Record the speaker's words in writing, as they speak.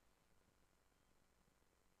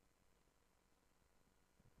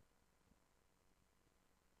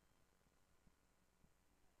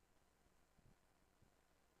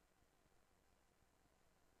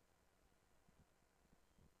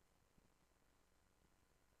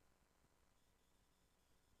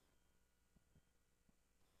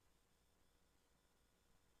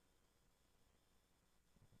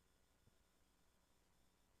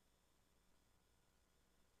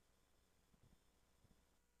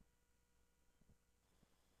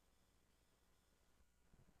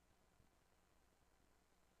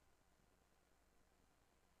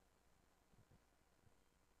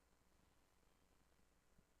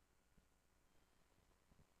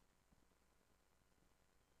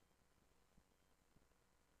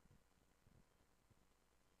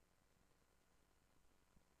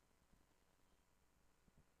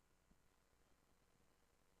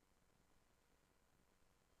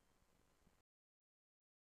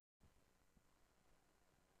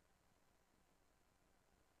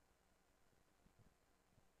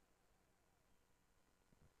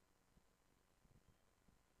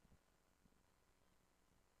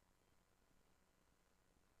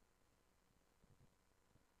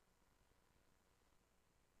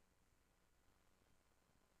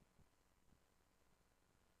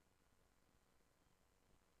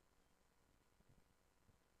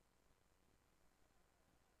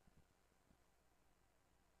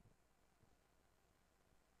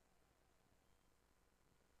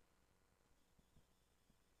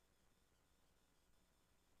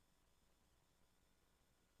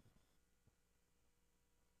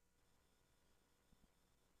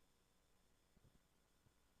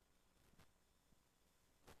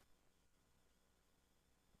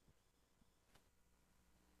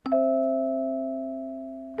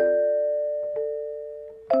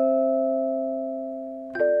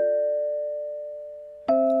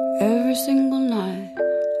Every single night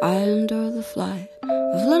I endure the flight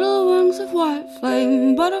of little wings of white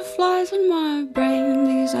flame, butterflies in my brain.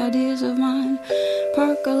 These ideas of mine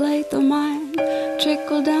percolate the mind,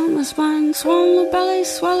 trickle down the spine, swell the belly,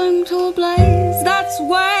 swelling to a blaze. That's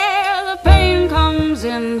where the pain comes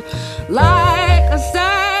in, like a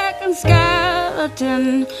second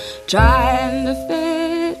skeleton trying to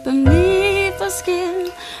fit beneath the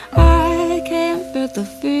skin. I can't fit the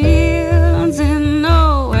feelings in.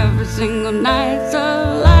 No, every single night's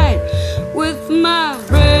a light with my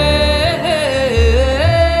brain.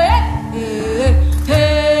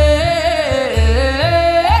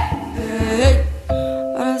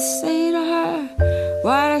 What I say to her,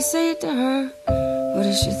 what I say to her. What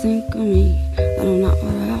does she think of me? That I'm not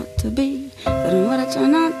what I ought to be, that I'm what I try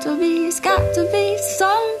not to be. It's got to be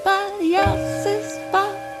somebody else's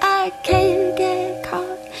fault. I can't get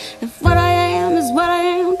caught if what I am is what I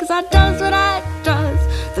am, 'cause I does what I does.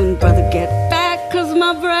 Then brother, get back, 'cause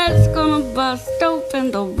my breast's gonna bust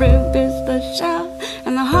open. The rib is the shell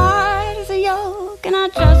and the heart is a yolk, and I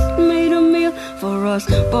just made a meal for us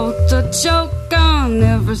both to choke on.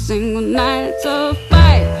 Every single night it's a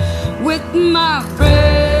fight with my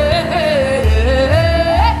breath.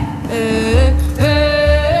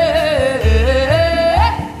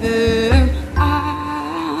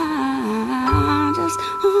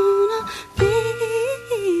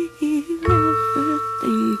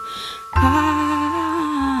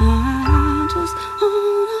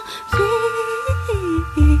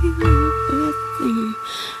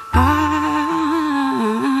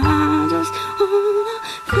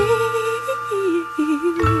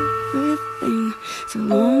 So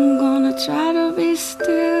I'm gonna try to be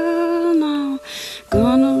still now.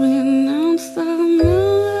 Gonna renounce the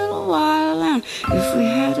little while. And if we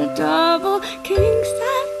had a double king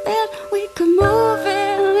size bed, we could move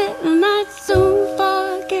in it, and I'd soon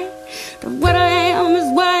forget that what I am is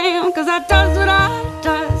what I am, 'cause I does what I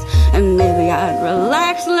does. And maybe I'd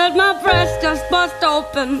relax, let my breast just bust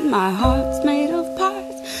open. My heart's made of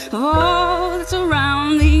parts of all that's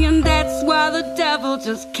around me, and that's why the devil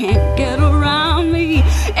just can't get around me.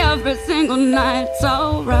 Every single night's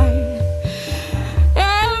alright,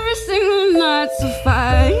 every single night's a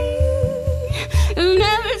fight, and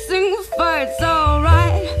every single fight's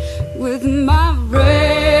alright with my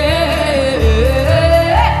brain.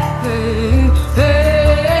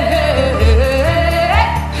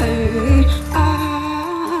 I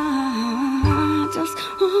just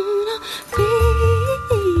wanna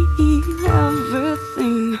feel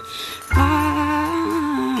everything. I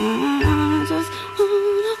just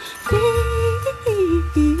wanna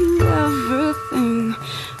feel everything.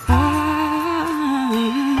 I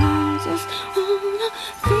just wanna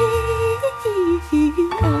feel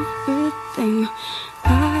everything. I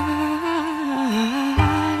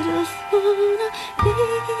just wanna feel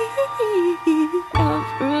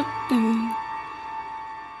everything.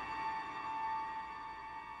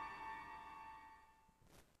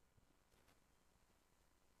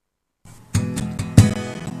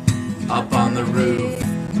 Up on the roof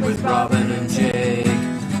with Robin and Jake,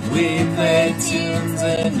 we play tunes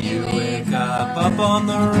and you wake up. Up on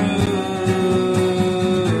the roof,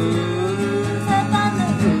 up on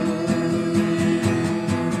the roof.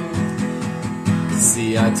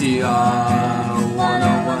 CITR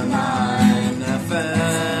 1019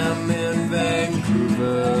 FM in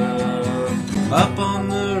Vancouver. Up on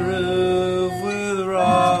the roof with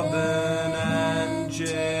Robin and Jake.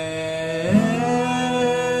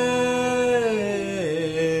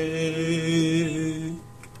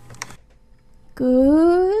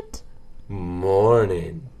 Good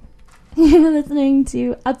Morning You're listening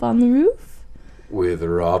to Up on the Roof, with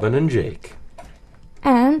Robin and Jake.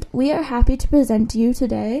 and we are happy to present to you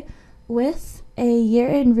today with a year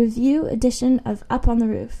in review edition of Up on the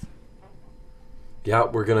Roof. Yeah,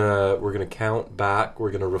 we're gonna count back.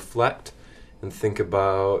 We're gonna reflect and think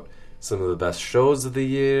about some of the best shows of the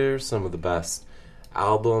year, some of the best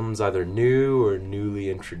albums, either new or newly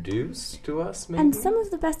introduced to us, maybe. And some of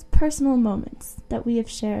the best personal moments that we have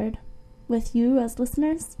shared with you as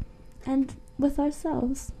listeners and with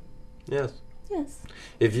ourselves. Yes. Yes.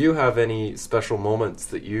 If you have any special moments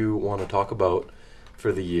that you want to talk about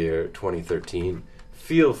for the year 2013,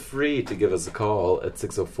 feel free to give us a call at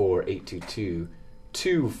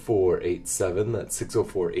 604-822-2487. That's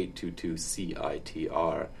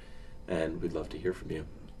 604-822-CITR. And we'd love to hear from you.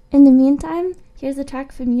 In the meantime, here's a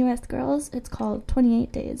track from US Girls. It's called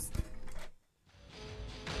 28 Days.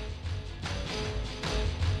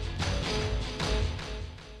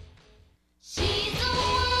 She's a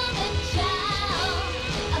woman child,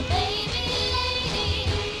 a baby lady.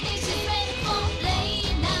 She's ready for play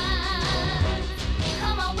now.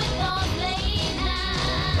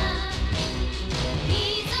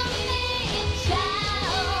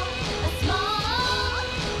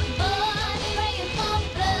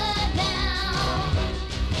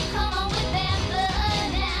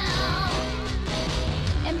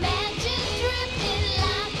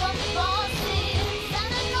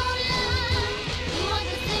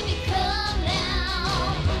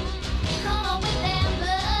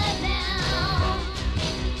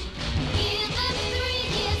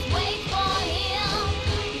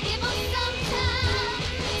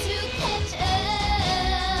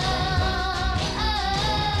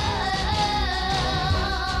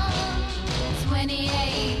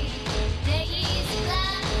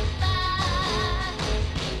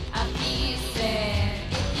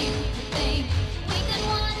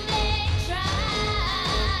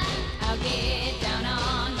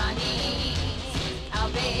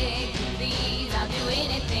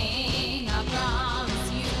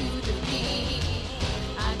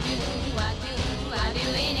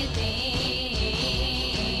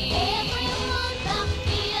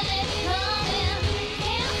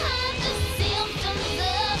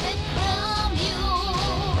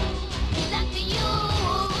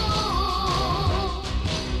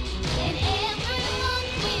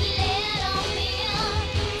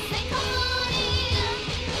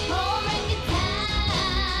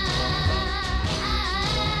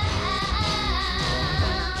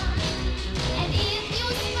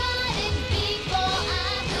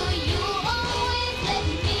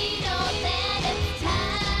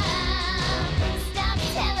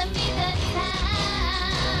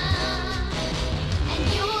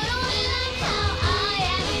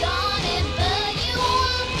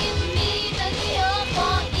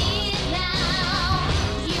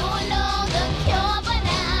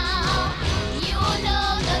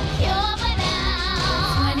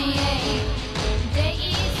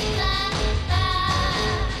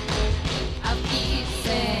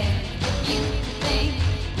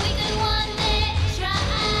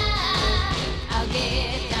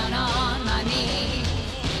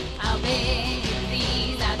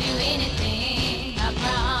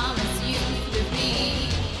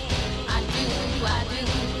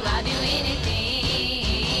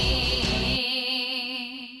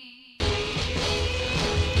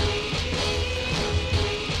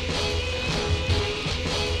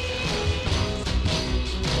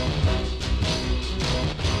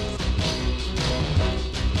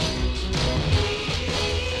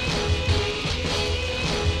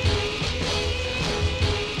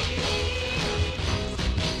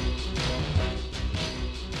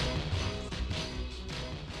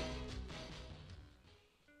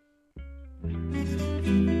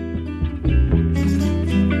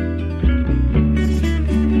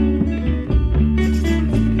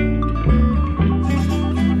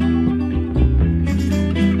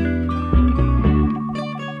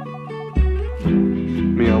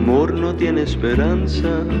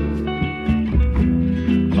 esperanza,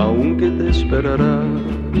 aunque te esperará.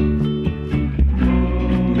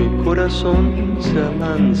 Mi corazón se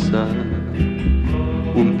alanza,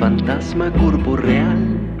 un fantasma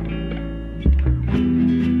corporeal.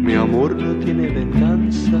 Mi amor no tiene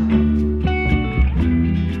venganza,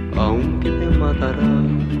 aunque te matará.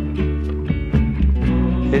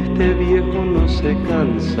 Este viejo no se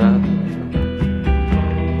cansa,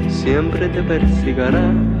 siempre te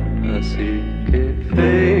persigará. Así que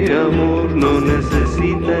fe y amor no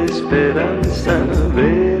necesita esperanza.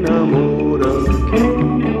 Ven amor aquí.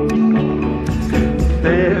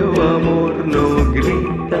 Feo amor no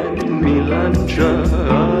grita en mi lancha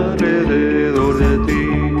alrededor de ti.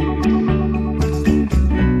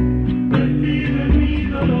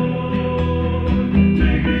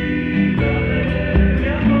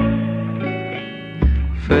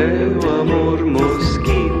 Feo amor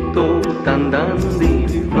mosquito tan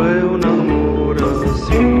dandy, fue un amor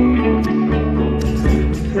así.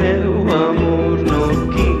 Feo amor no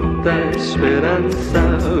quita esperanza,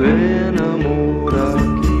 ven amor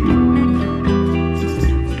aquí.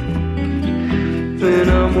 Ven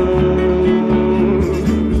amor.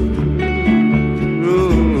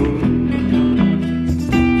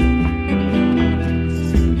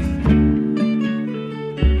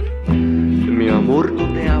 Mi amor no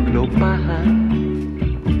te hablo paja,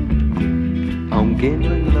 aunque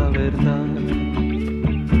no es la verdad.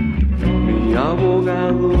 Mi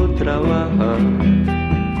abogado trabaja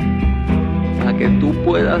para que tú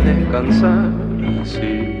puedas descansar.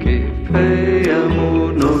 Así que fe y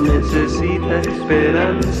amor no necesita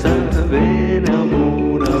esperanza. Ven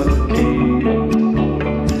amor aquí.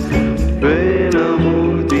 Ven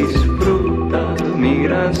amor, disfruta mi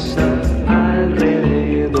grasa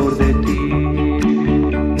alrededor de ti.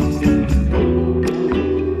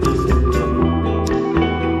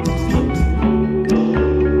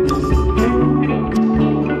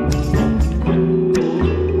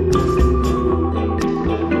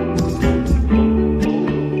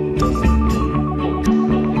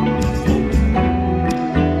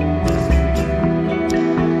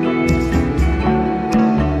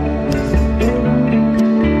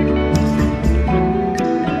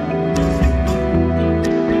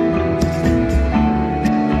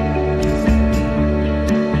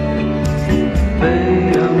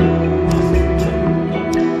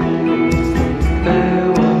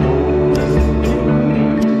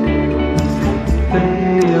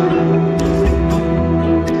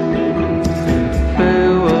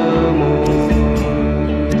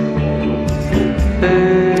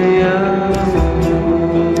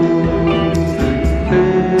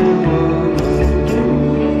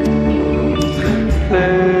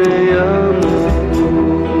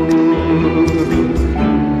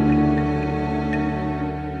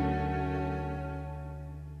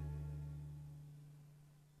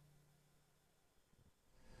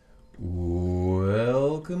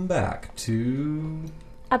 Welcome back to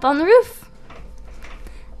Up on the Roof.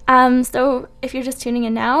 So if you're just tuning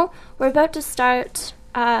in now, we're about to start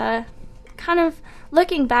kind of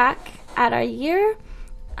looking back at our year,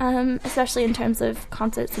 especially in terms of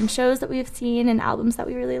concerts and shows that we've seen and albums that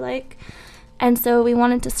we really like. And so we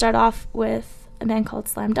wanted to start off with a band called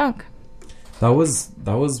Slam Dunk. So we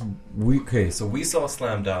saw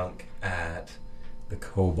Slam Dunk at the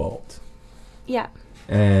Cobalt. Yeah.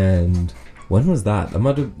 And when was that?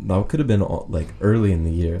 That could have been like early in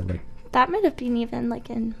the year, like That might have been even like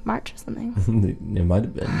in March or something. it might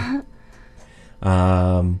have been.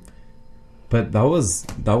 But that was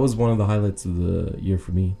one of the highlights of the year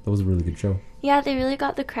for me. That was a really good show. Yeah, they really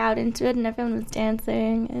got the crowd into it, and everyone was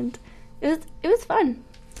dancing, and it was fun.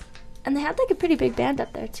 And they had like a pretty big band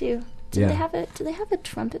up there too. Do they have a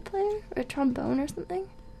trumpet player or a trombone or something?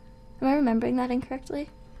 Am I remembering that incorrectly?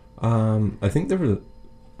 I think there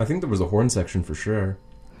was a horn section for sure.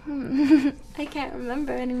 I can't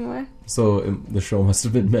remember anymore. So the show must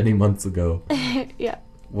have been many months ago. Yeah.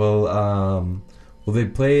 Well, they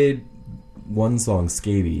played one song,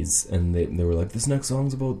 Scabies, and they were like, this next song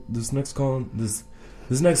is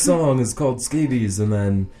called Scabies, and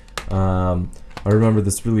then I remember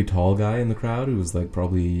this really tall guy in the crowd who was like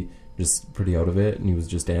probably just pretty out of it, and he was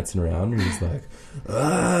just dancing around, and he was like,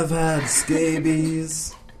 I've had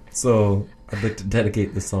scabies. So I'd like to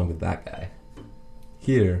dedicate this song to that guy.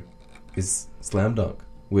 Here is Slam Dunk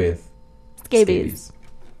with Scabies.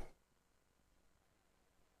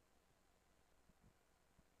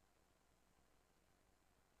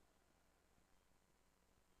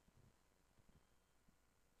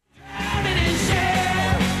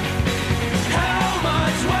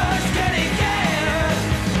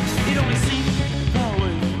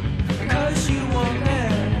 Cause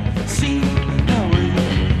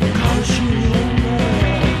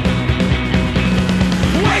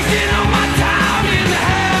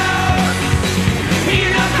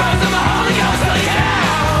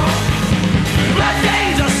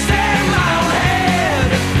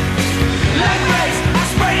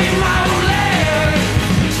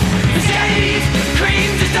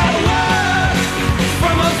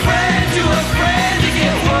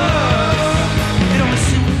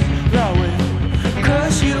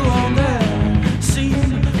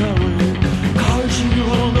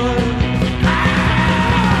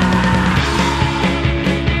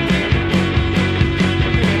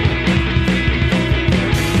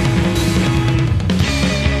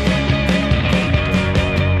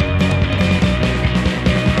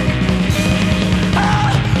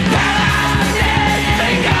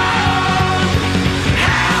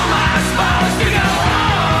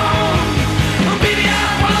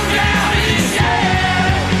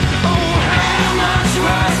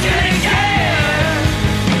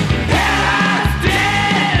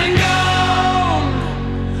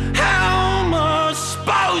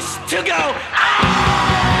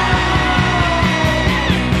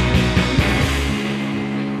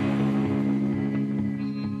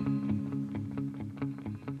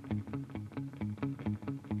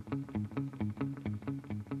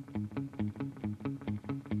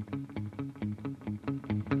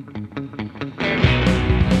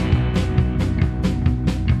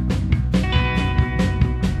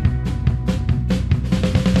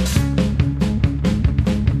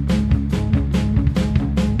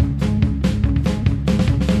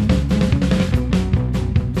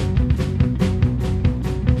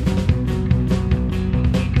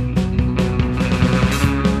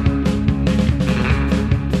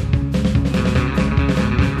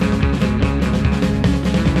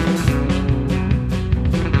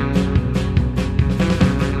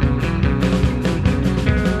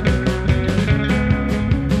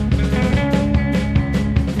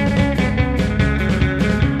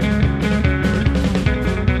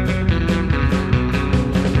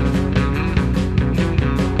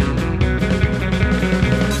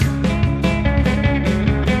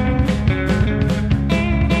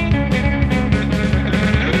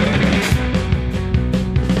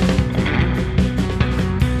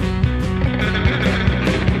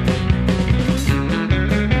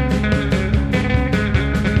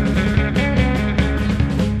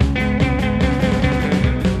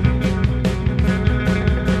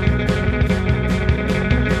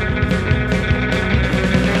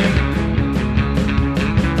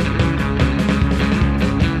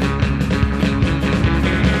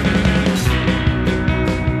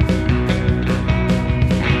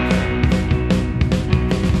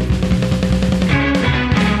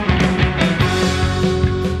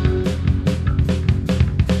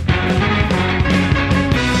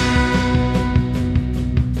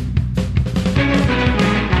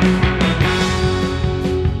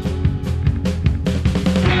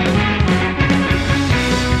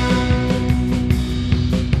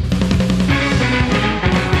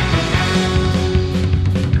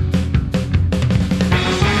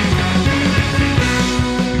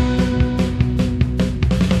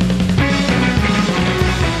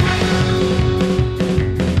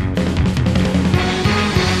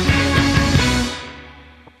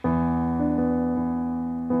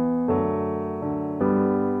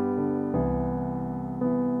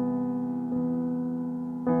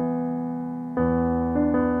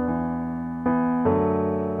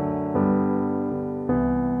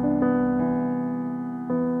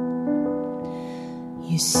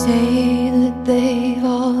say that they've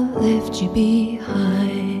all left you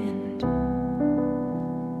behind.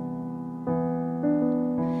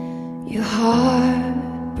 Your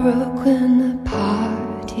heart broke when the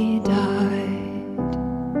party died.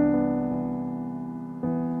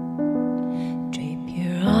 Drape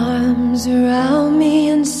your arms around me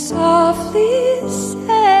and softly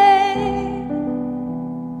say,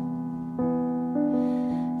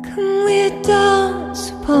 come we dance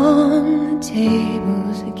upon the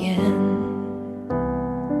tables again.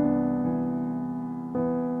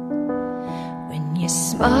 When your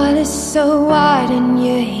smile is so wide and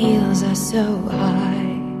your heels are so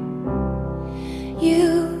high, you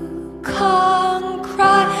can't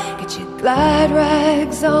cry. Get your glide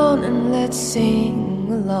rags on and let's sing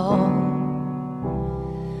along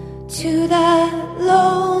to that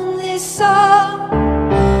lonely song.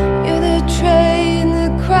 You're the train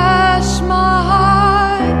that crashed my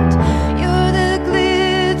heart. You're the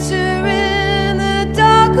glitter in the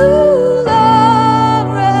dark. Ooh,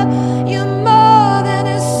 Laura, you're more than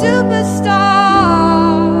a superstar.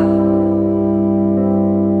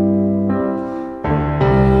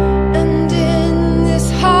 And in this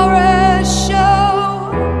horror show,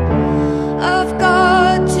 I've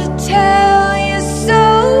got to tell you so.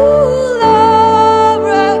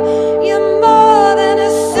 Laura, you're more than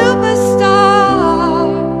a superstar.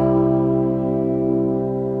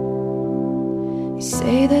 You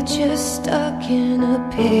say that you're stuck in a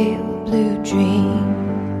pale blue dream,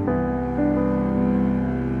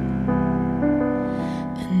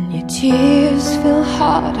 and your tears feel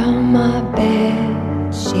hot on my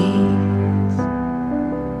bed sheets.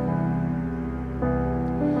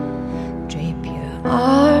 Drape your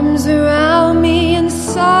arms around me and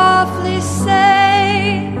softly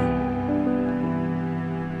say,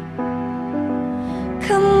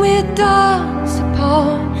 come we dance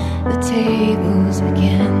upon the tables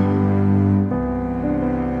again.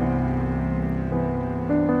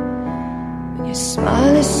 When your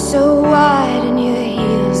smile is so wide and your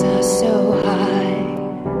heels are so high,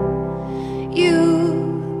 you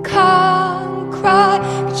can't cry.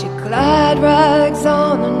 Get your glide rags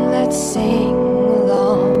on and let's sing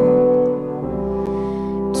along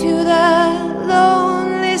to that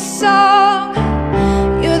lonely song.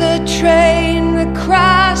 You're the train that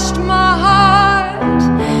crashed my heart.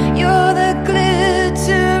 You're the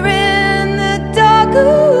glitter in the dark.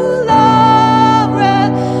 Ooh, Laura,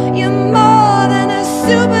 you're more than a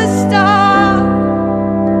superstar.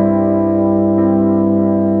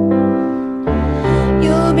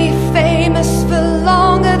 You'll be famous for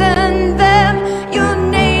longer than them. Your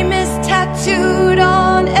name is tattooed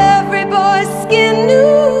on every boy's skin.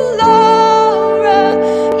 Ooh, Laura,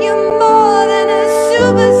 you're more than a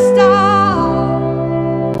superstar.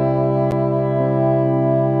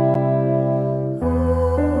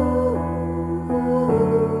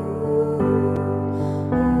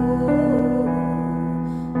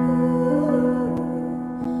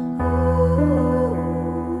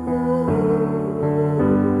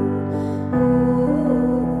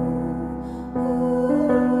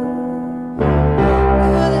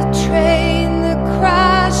 You're the train that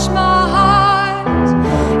crashed my heart.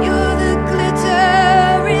 You're the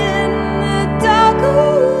glitter in the dark.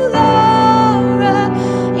 Ooh, Laura,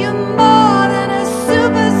 you're more than a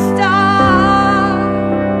superstar.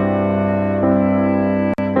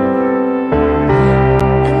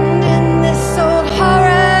 And in this old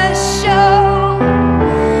horror show,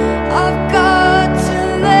 I've got to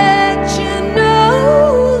let you know,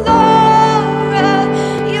 Laura,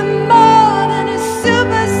 you're more than a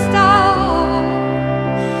superstar.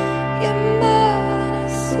 You're more than a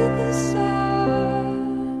superstar.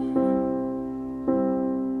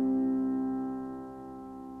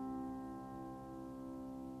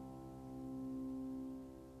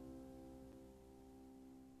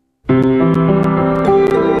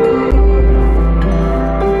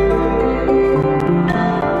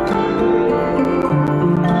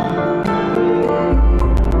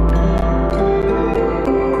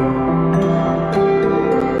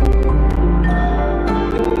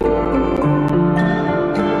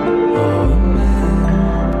 Oh, a man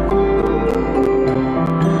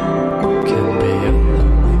can be a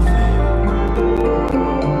lonely thing.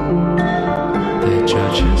 They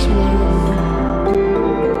judge his worth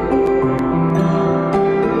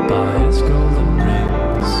by his golden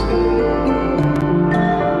rings.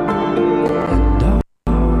 And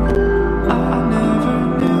I never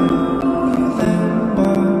knew you then,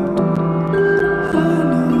 but I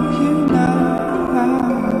know you now.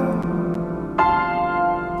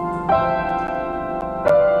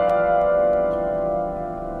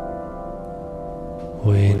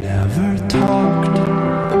 We never talked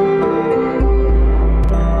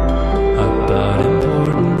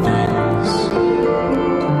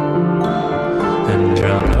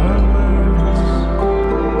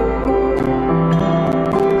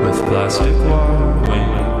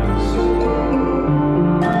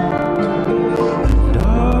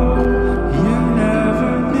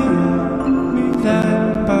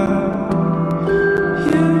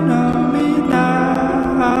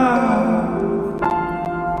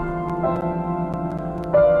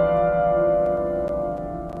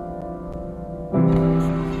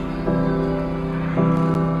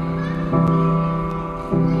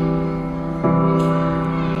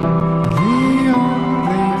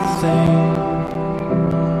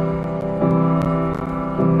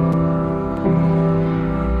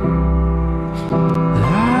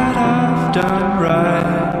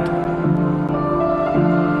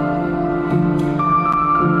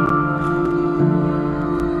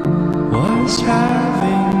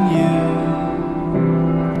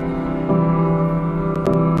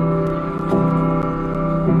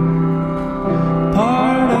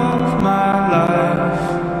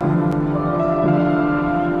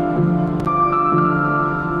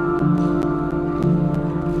And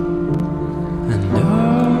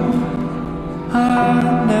I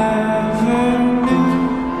never knew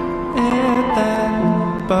it then,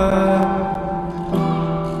 but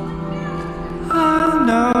I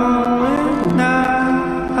know it now.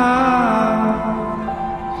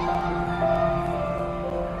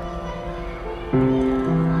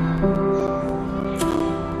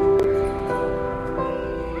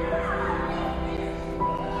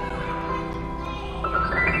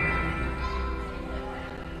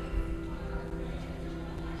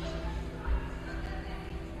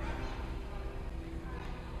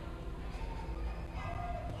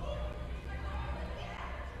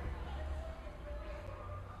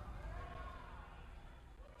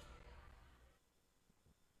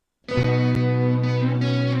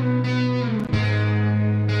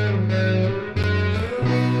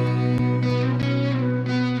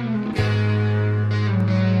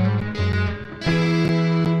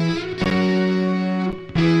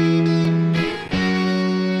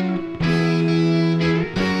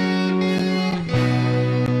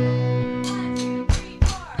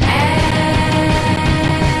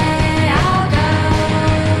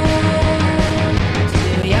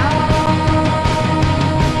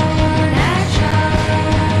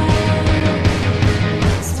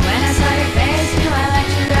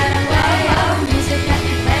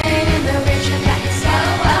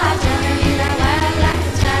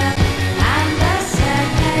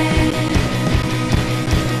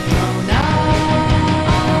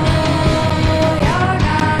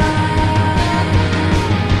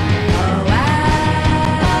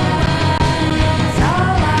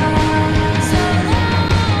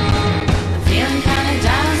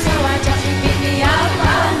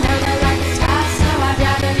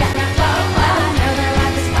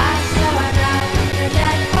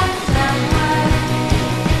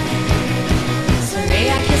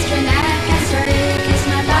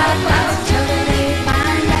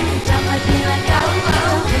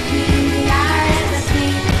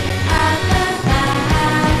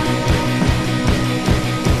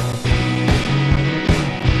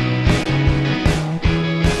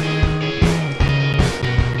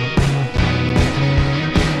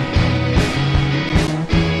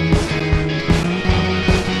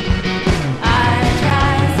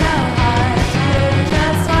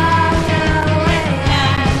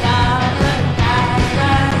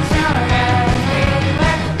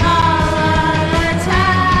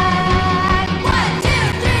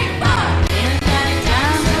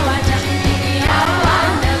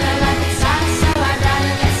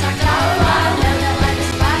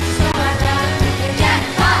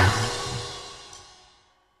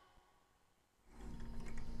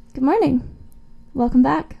 Good morning. Welcome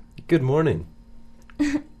back. Good morning.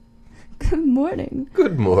 Good morning.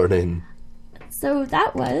 Good morning. So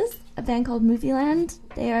that was a band called Movieland.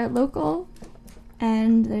 They are local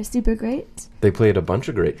and they're super great. They played a bunch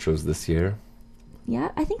of great shows this year.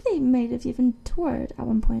 Yeah, I think they might have even toured at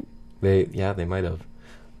one point. They might have.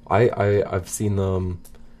 I've seen them,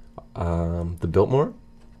 the Biltmore,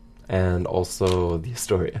 and also the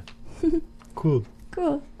Astoria. Cool.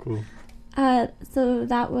 Cool. Cool. So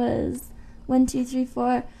that was 1, 2, 3,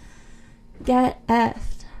 4. Get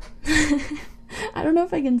effed. I don't know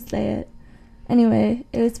if I can say it. Anyway,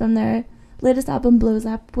 it was from their latest album, Blows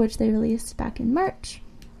Up, which they released back in March.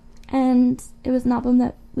 And it was an album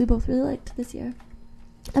that we both really liked this year.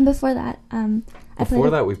 And before that,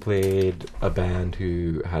 we played a band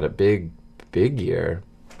who had a big year.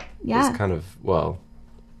 Yeah. It was kind of,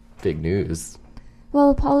 big news. Well,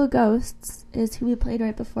 Apollo Ghosts is who we played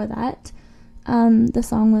right before that. The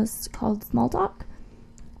song was called Small Talk.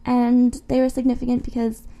 And they were significant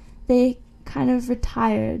because they kind of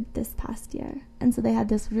retired this past year. And so they had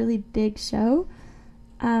this really big show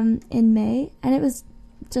in May. And it was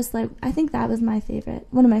just like, I think that was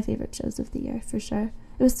one of my favorite shows of the year, for sure.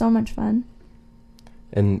 It was so much fun.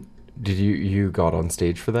 And did you got on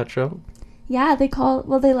stage for that show? Yeah, they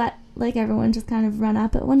let like everyone just kind of run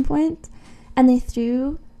up at one point. And they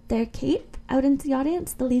threw their cape out into the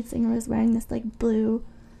audience. The lead singer was wearing this like blue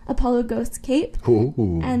Apollo Ghost cape.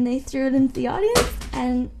 Ooh. And they threw it into the audience,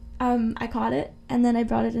 and I caught it, and then I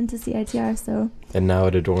brought it into CITR. So and now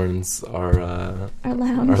it adorns our lounge. Our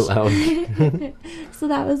lounge. So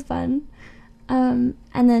that was fun. And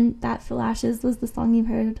then Bat for Lashes was the song you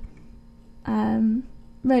heard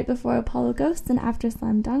right before Apollo Ghosts and after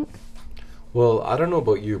Slam Dunk. Well, I don't know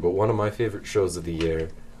about you, but one of my favorite shows of the year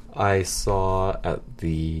I saw at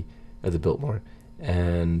the Biltmore,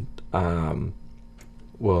 and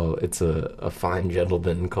well, it's a fine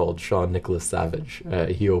gentleman called Sean Nicholas Savage.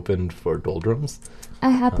 He opened for Doldrums.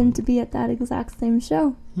 I happened to be at that exact same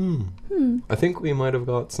show. I think we might have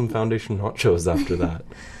got some Foundation nachos after that,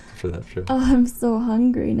 after that show. Oh, I'm so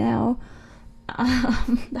hungry now.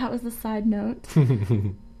 That was a side note.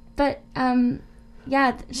 But,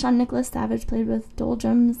 yeah, Sean Nicholas Savage played with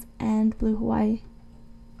Doldrums and Blue Hawaii.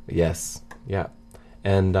 Yes, yeah.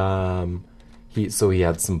 And he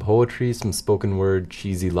had some poetry, some spoken word,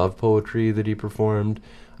 cheesy love poetry that he performed.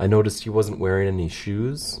 I noticed he wasn't wearing any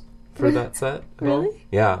shoes for that set at all. Really?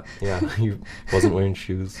 Yeah, he wasn't wearing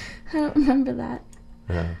shoes. I don't remember that.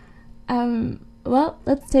 Yeah. Well,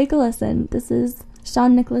 let's take a listen. This is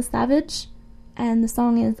Sean Nicholas Savage, and the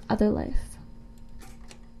song is Other Life.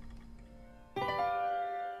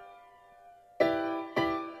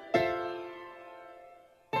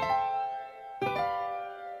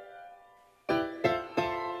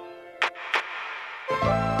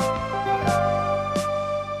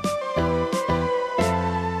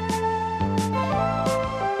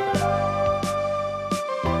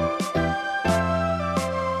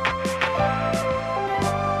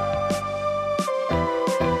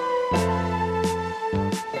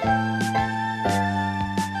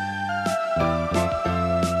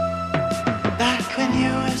 Back when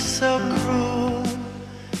you were so cruel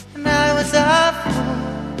and I was a fool,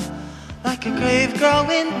 like a grave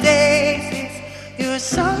growing daisies. You were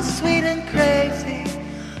so sweet and crazy.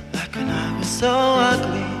 Back when I was so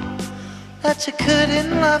ugly that you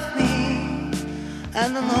couldn't love me,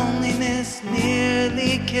 and the loneliness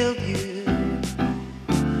nearly killed you.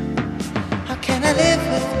 How can I live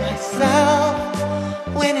with myself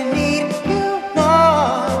when I need you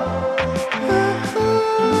more?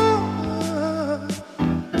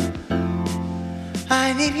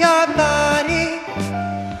 I need your body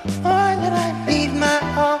more than I need my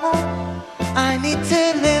own. I need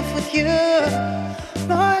to live with you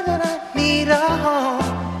more than I need a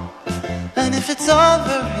home. And if it's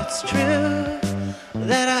over, it's true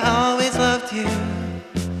that I always loved you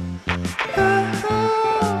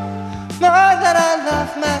more than I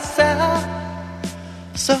love myself.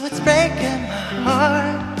 So it's breaking my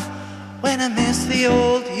heart when I miss the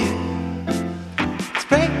old you. It's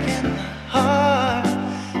breaking my heart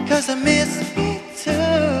 'cause I miss me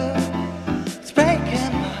too. It's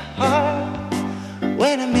breaking my heart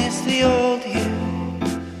when I miss the old you.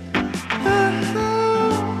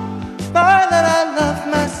 More than I love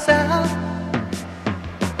myself.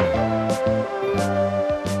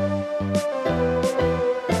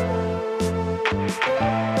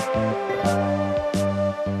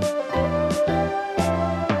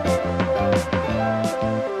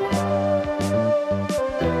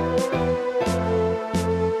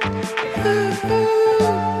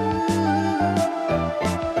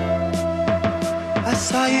 I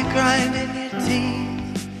saw you grinding your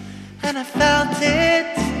teeth, and I felt it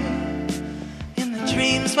too. In the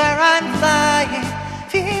dreams where I'm flying,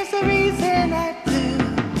 fear's the reason I do.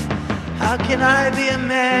 How can I be a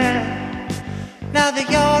man now that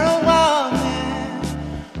you're a woman?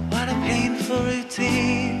 What a painful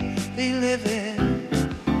routine we live in.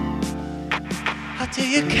 How do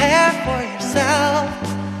you care for yourself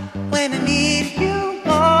when I need you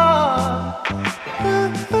more?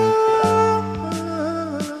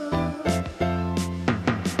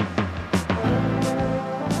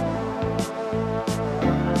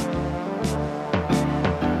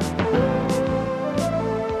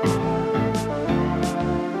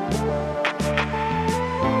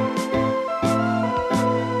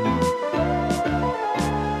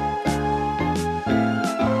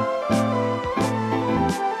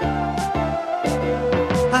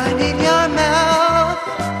 I need your mouth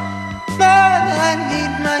more than I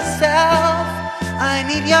need myself. I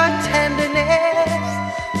need your tenderness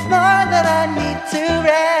more than I need to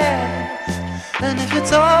rest. And if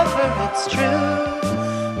it's over, it's true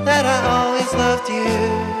that I always loved you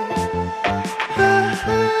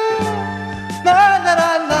more than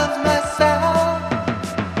I love myself.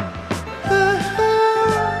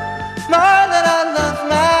 More than I love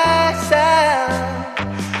myself.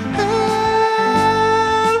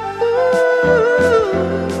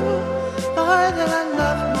 More than I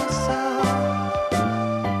love myself.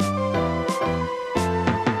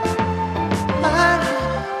 Na, na,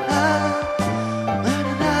 na, na,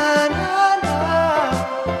 na, na, na,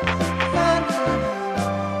 na, na.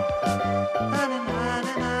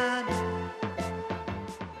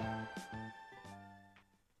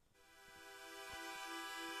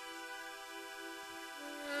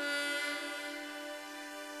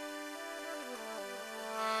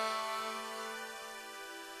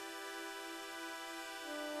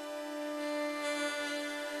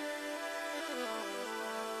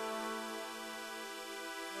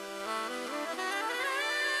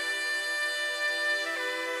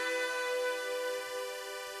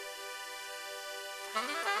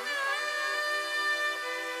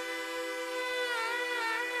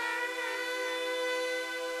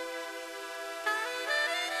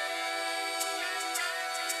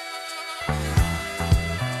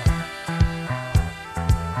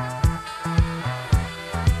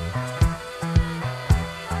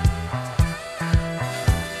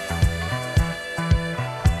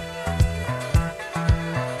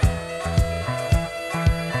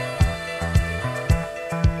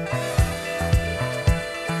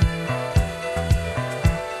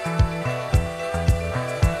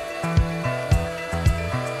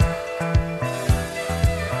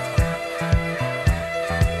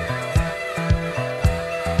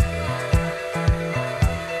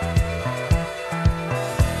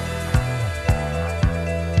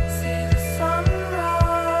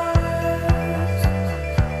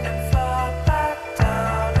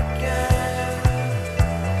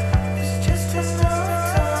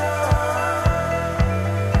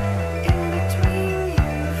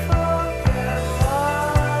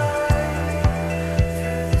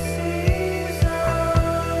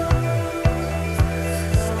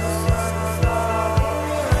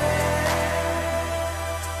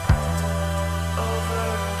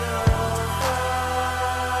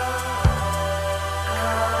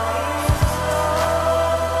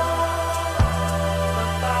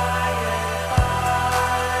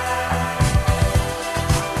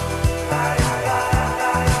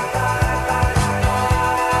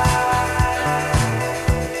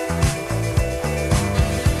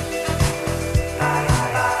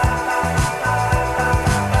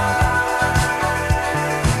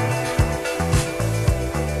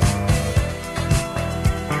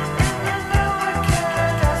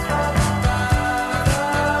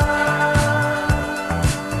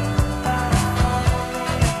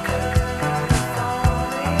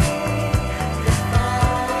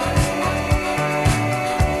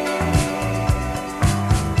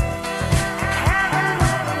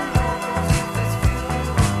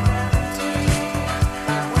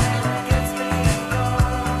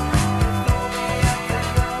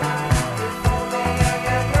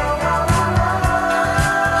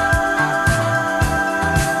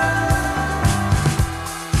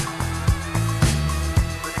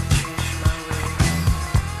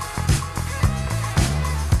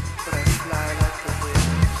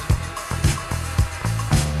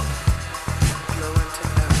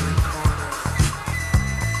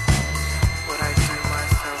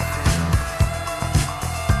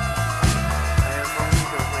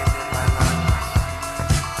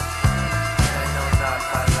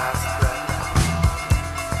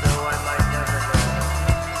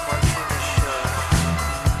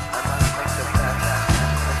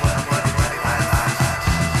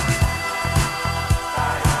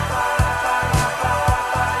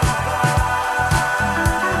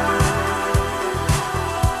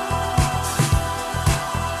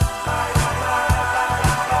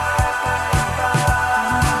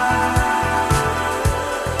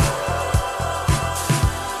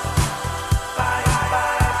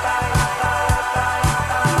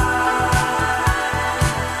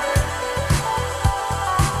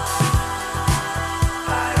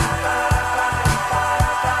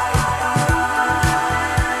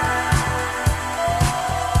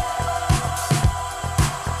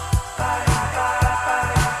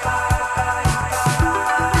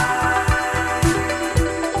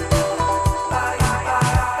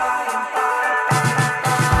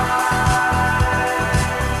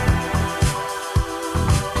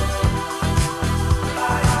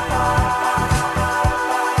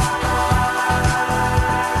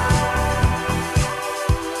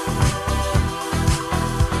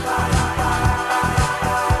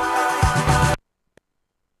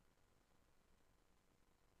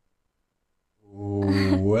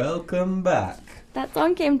 Welcome back. That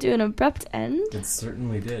song came to an abrupt end. It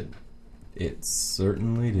certainly did. It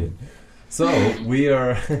certainly did. So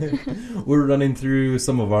we're running through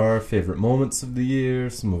some of our favorite moments of the year,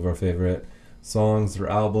 some of our favorite songs or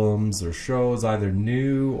albums or shows, either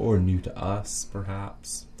new or new to us,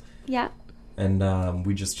 perhaps. Yeah. And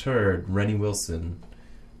we just heard Rennie Wilson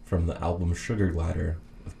from the album Sugar Glider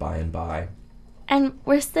with By and By. And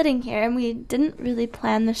we're sitting here, and we didn't really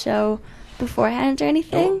plan the show beforehand or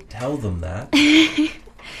anything. Don't tell them that.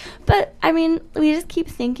 But, I mean, we just keep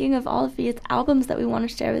thinking of all of these albums that we want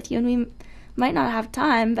to share with you, and we might not have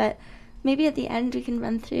time, but maybe at the end we can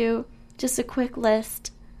run through just a quick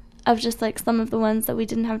list of just, like, some of the ones that we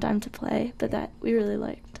didn't have time to play, but that we really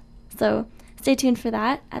liked. So stay tuned for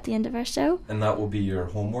that at the end of our show. And that will be your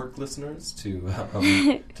homework, listeners,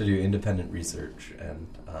 to do independent research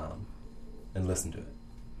and listen to it.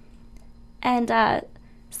 And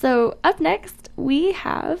so up next, we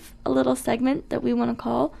have a little segment that we want to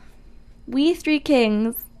call We Three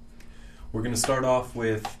Kings. We're going to start off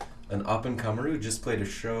with an up-and-comer who just played a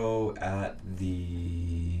show at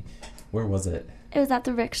the... Where was it? It was at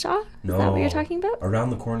the Rickshaw? No. Is that what you're talking about?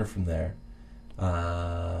 Around the corner from there.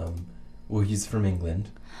 Well, he's from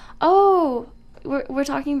England. Oh, we're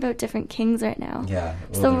talking about different kings right now. Yeah.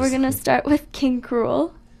 Well, so we're going to start with King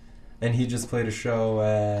Cruel. And he just played a show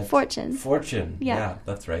at... Fortune. Yeah,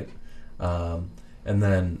 that's right. And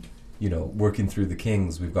then, working through the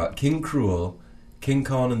kings, we've got King Cruel, King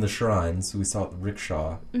Khan and the Shrines, who we saw at the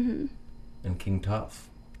Rickshaw, and King Tough.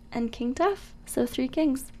 And King Tough. So 3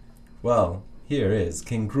 kings. Well, here is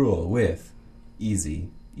King Cruel with Easy,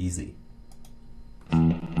 Easy.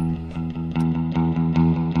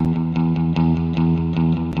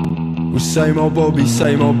 Well, same old Bobby,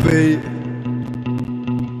 same old Pete.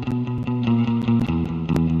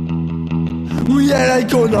 Well, yeah, they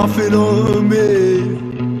got nothing on me.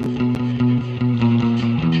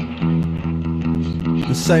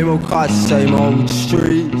 The same old cars, same old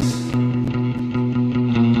streets.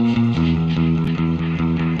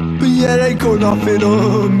 But yeah, they got nothing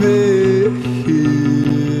on me.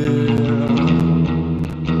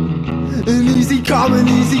 And easy come and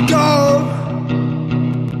easy go.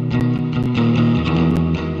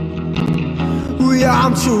 Well, yeah,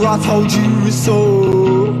 I'm sure I told you so.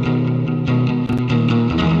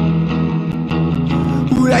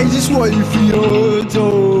 Well, they just want you for your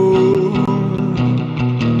door.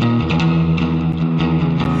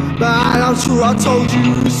 Man, I'm sure I told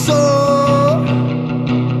you so.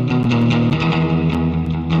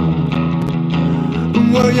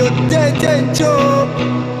 Well, your dead job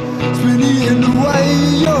has been eating away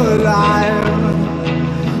your life.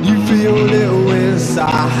 You feel a little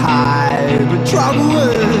inside, but trouble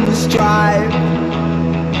and strife.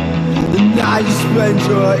 And now you spend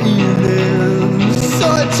your evenings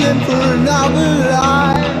searching for another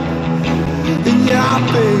life. And yeah, I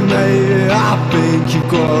think you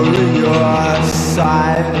got her in your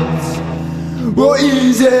sights. Well,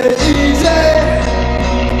 easy, easy.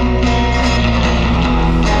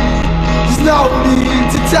 There's no need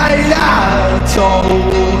to take that toll.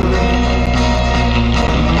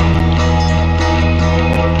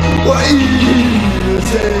 Well,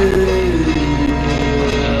 easy.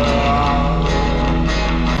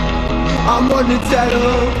 I'm on the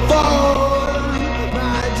telephone.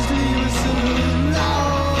 Man, just leave us alone.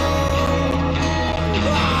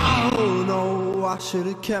 Oh no, I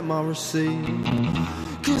should've kept my receipt.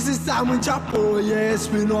 Cause this sandwich I bought, yeah, it's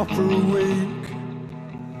been off for a week.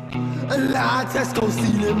 And now Tesco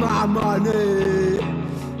stealing my money.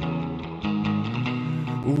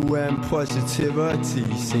 When positivity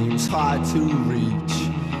seems hard to reach,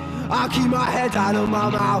 I keep my head out of my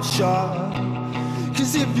mouth shut.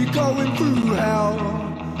 Cause if you're going through hell,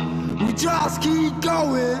 we just keep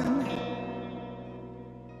going.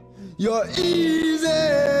 You're easy,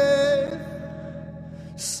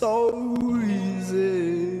 so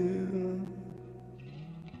easy.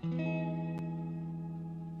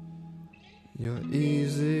 You're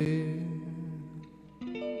easy.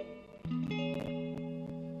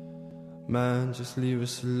 Man, just leave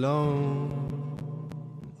us alone.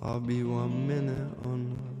 I'll be 1 minute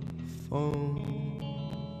on the phone.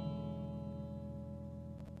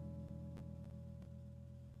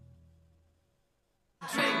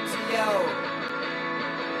 Drink to your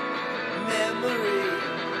memory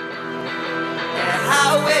and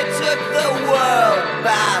how it took the world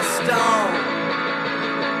by storm.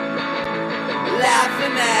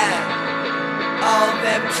 Laughing at all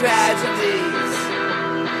them tragedies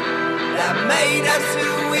that made us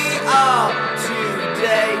who we are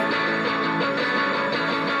today,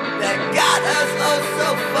 that got us oh so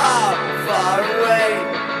far, far away.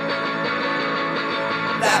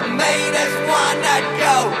 that made us wanna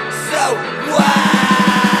go so wild.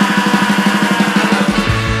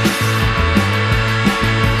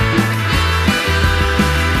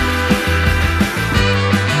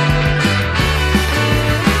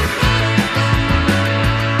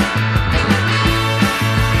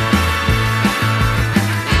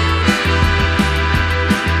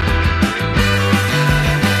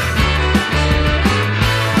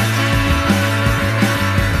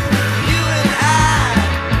 You and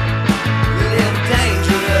I live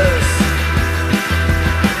dangerous.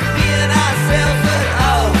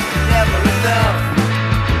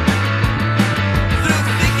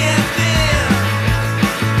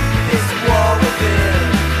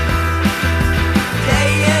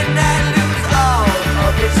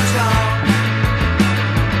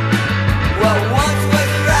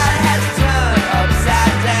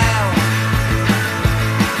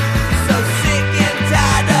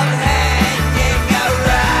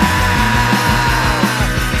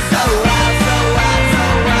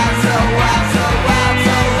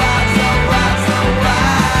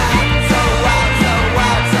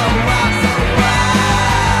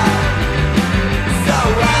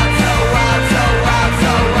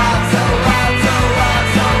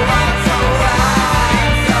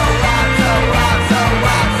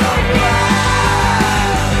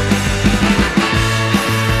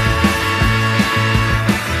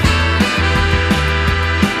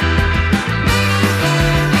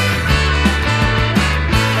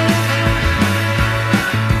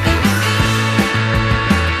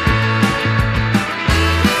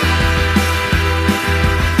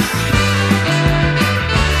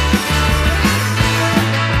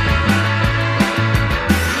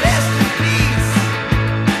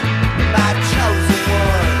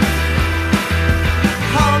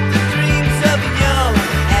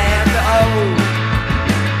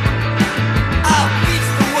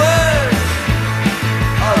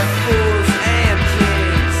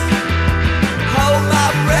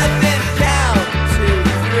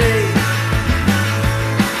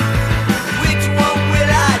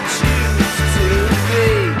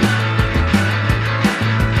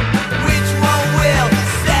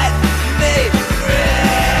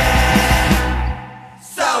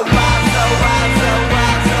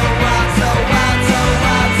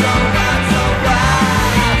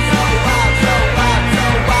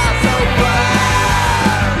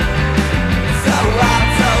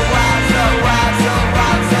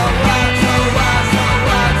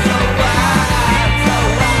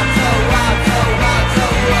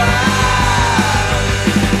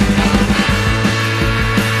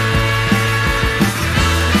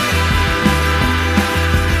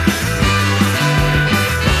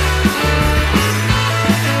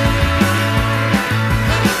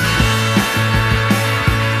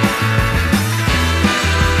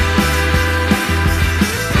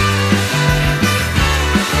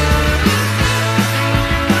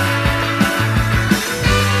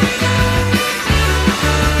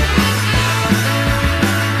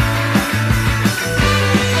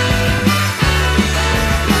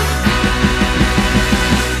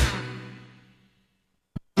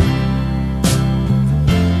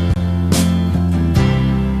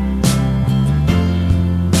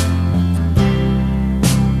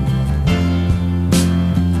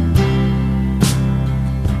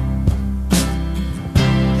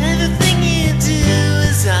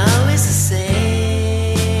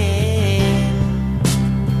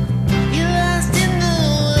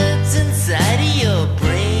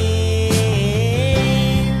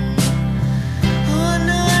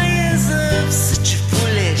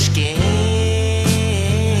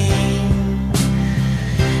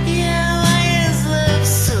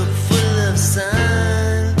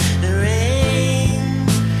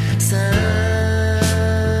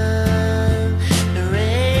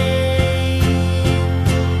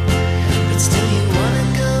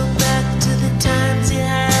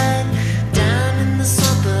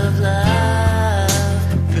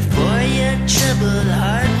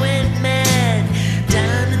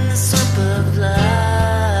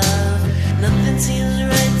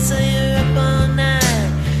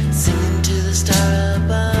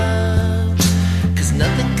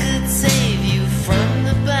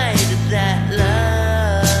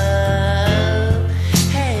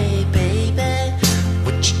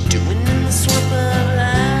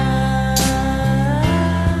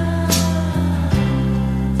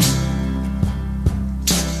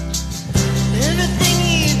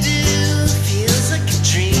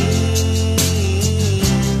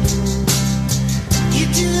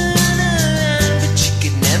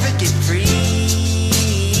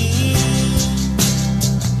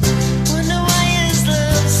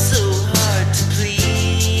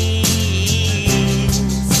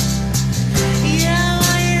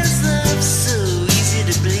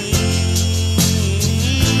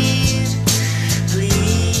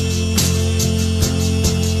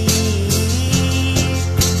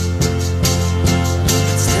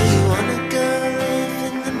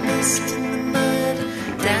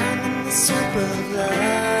 swoop of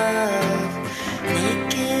love.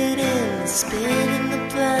 Naked in the spin in the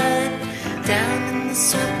blood. Down in the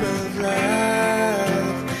swoop of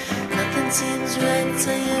love. Nothing seems right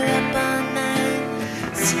till you're up all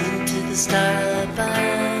night. Sing to the star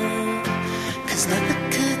above. 'Cause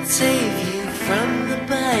nothing could save you from the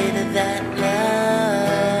bite of that love.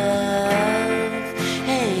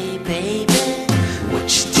 Hey baby, what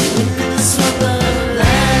you doing in the swoop of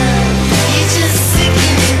love? You just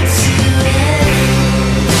sinking into it.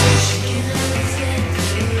 You can always get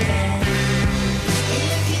through it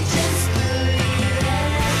if you just believe it.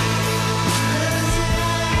 Close your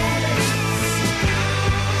eyes,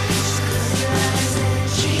 just close your eyes and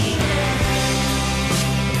dream it.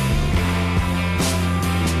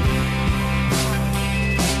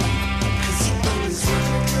 'Cause you always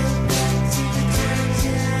wanna go back to the times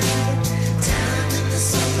you had, down in the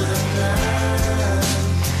swoop of love.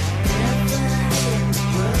 Barefoot in the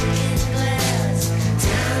broken glass,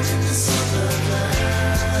 down in the swoop of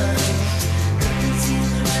love. Nothing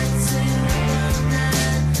seems right till you're up all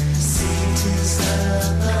night, singing to the star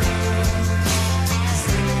above. 'Cause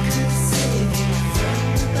nothing could save you from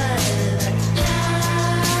the bite of that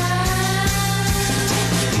love.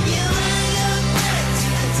 You wanna go back to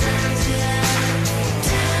the times you had,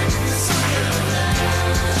 down in the swoop of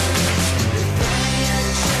love. Before your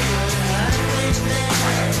troubled heart went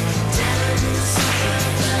mad, down in the swoop of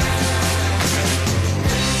love.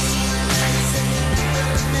 Nothing seemed right till you're up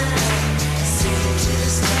all night, singing to the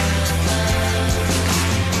star above.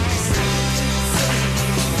 'Cause nothing could save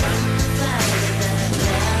you from the bite of that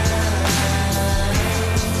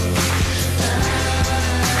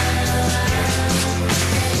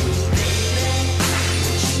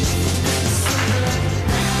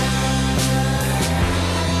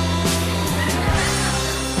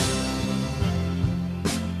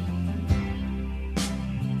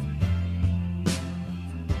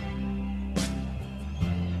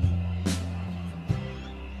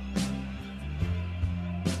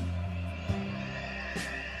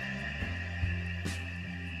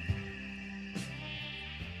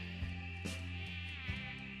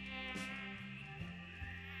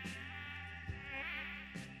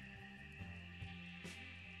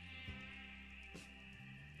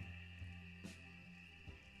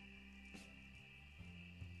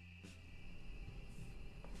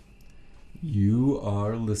You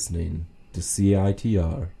are listening to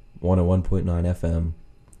CITR 101.9 FM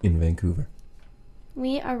in Vancouver.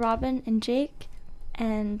 We are Robin and Jake,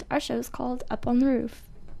 and our show's called Up on the Roof.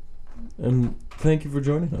 And thank you for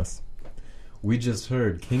joining us. We just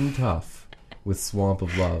heard King Tough with Swamp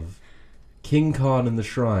of Love, King Khan in the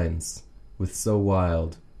Shrines with So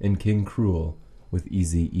Wild, and King Cruel with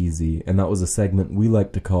Easy Easy. And that was a segment we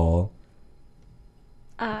like to call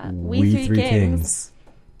We Three Kings.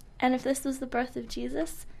 And if this was the birth of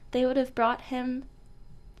Jesus, they would have brought him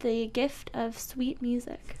the gift of sweet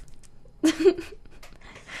music.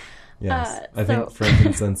 Yes, I think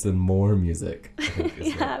frankincense and more music. I think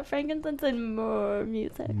is Yeah, frankincense and more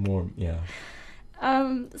music. more, yeah.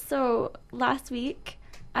 So last week,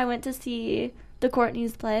 I went to see the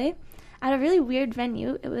Courtneys play at a really weird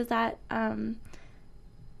venue. It was at,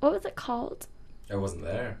 what was it called? I wasn't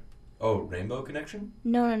there. Oh, Rainbow Connection?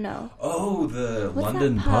 No. Oh, the What's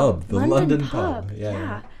London that pub. The London pub. pub.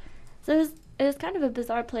 Yeah. So it was kind of a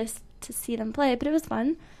bizarre place to see them play, but it was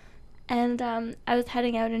fun. And I was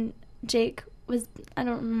heading out, and Jake was, I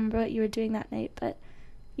don't remember what you were doing that night, but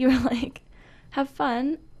you were like, have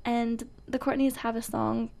fun. And the Courtneys have a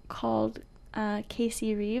song called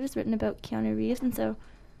Casey Reeves, written about Keanu Reeves. And so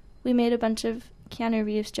we made a bunch of Keanu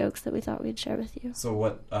Reeves jokes that we thought we'd share with you. So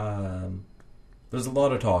what, there's a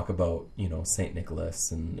lot of talk about, St.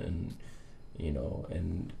 Nicholas and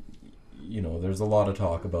there's a lot of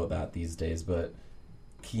talk about that these days, but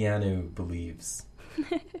Keanu believes.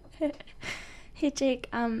 Hey Jake,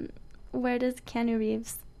 where does Keanu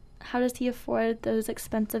Reeves, how does he afford those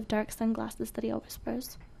expensive dark sunglasses that he always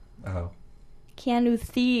wears? Oh. Keanu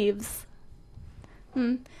thieves.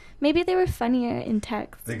 Maybe they were funnier in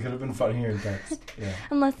text. They could have been funnier in text, yeah.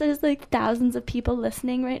 Unless there's like thousands of people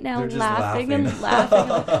listening right now, They're just laughing.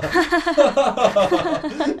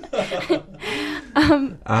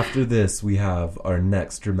 After this, we have our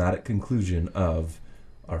next dramatic conclusion of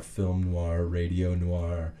our film noir, radio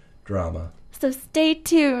noir drama. So stay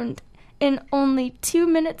tuned. In only 2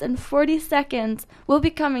 minutes and 40 seconds, we'll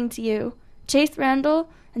be coming to you, Chase Randall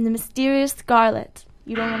and the Mysterious Scarlet.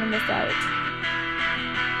 You don't want to miss out.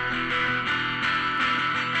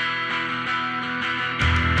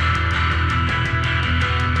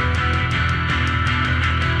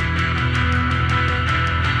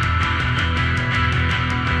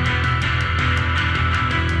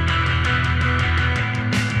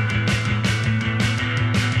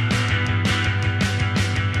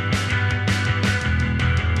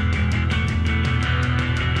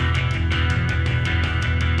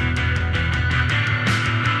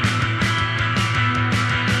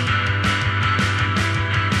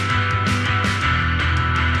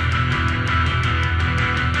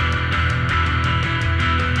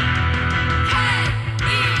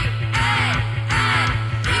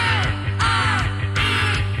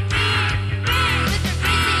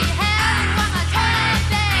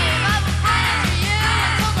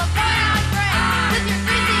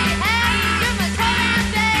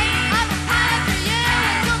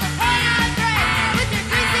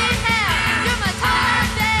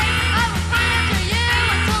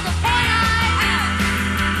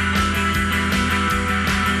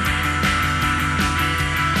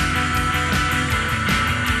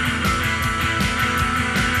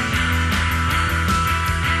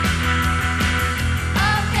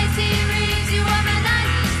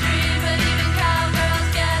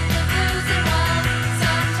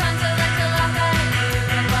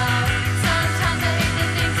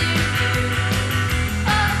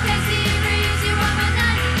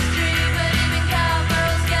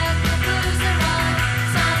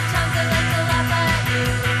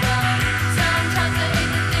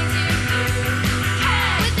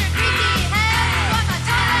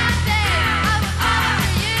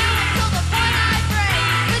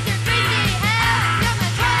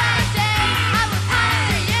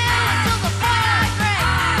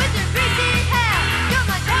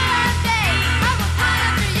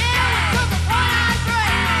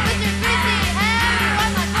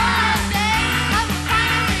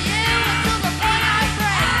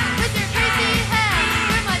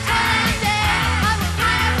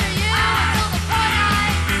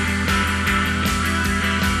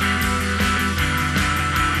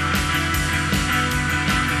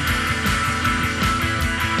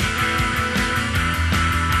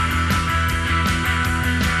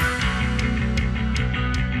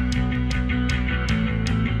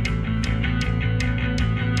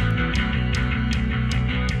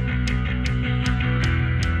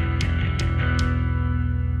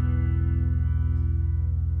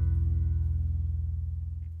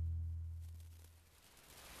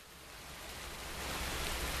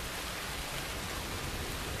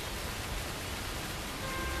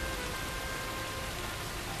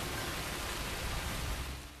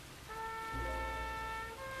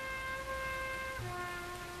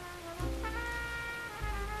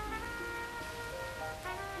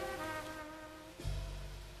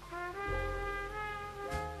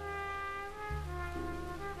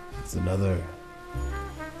 It's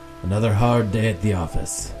another hard day at the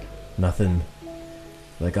office. Nothing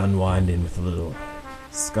like unwinding with a little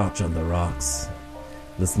scotch on the rocks,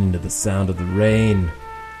 listening to the sound of the rain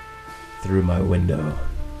through my window.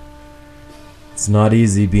 It's not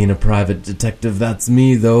easy being a private detective. That's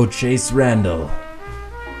me, though, Chase Randall.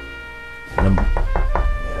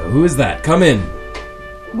 Who is that? Come in.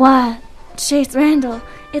 What? Chase Randall.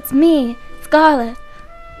 It's me, Scarlet.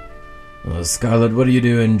 Oh, Scarlet, what are you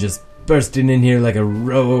doing? Just bursting in here like a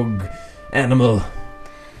rogue animal.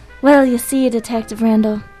 Well, you see, Detective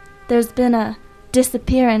Randall, there's been a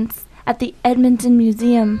disappearance at the Edmonton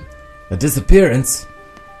Museum. A disappearance?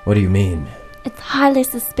 What do you mean? It's highly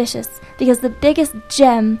suspicious because the biggest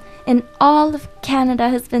gem in all of Canada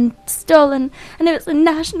has been stolen, and it was a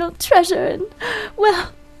national treasure, and,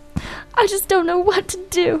 well, I just don't know what to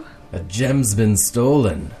do. A gem's been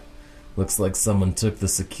stolen. Looks like someone took the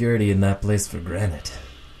security in that place for granted.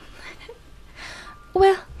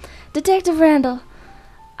 Well, Detective Randall,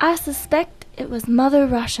 I suspect it was Mother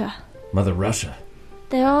Russia. Mother Russia?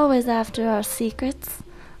 They're always after our secrets.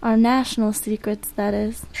 Our national secrets, that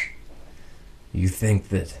is. You think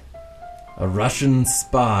that a Russian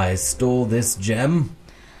spy stole this gem?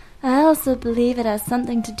 I also believe it has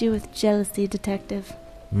something to do with jealousy, Detective.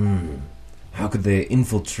 How could they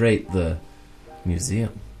infiltrate the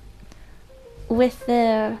museum? With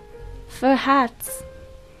their fur hats.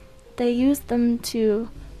 They used them to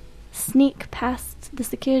sneak past the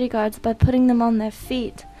security guards by putting them on their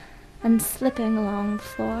feet and slipping along the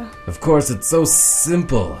floor. Of course, it's so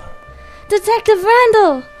simple. Detective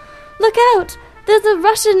Randall! Look out! There's a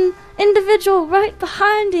Russian individual right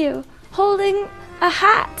behind you, holding a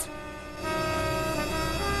hat.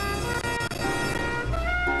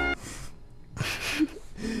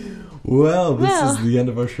 Well, this is the end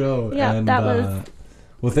of our show. Yeah, and, that was...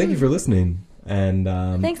 Well, thank you for listening. And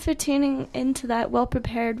thanks for tuning into that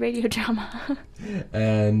well-prepared radio drama.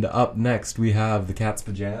 And up next, we have the Cat's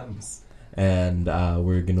Pajamas. And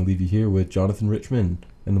we're going to leave you here with Jonathan Richman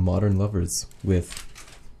and the Modern Lovers with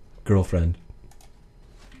Girlfriend.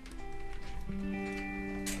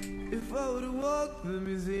 If I were to walk the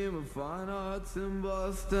Museum of Fine Arts in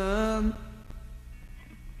Boston,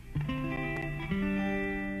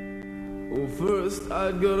 well, first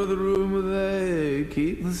I'd go to the room where they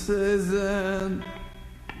keep the slaves in.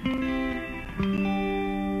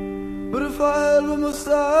 But if I had one more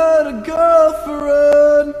side a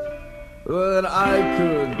girlfriend, well, then I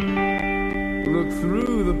could look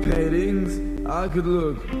through the paintings, I could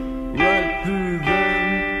look right through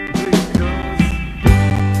them, because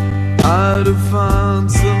I'd have found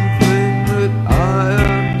something that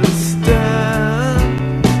I understand.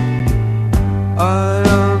 I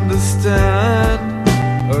understand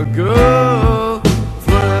a girl.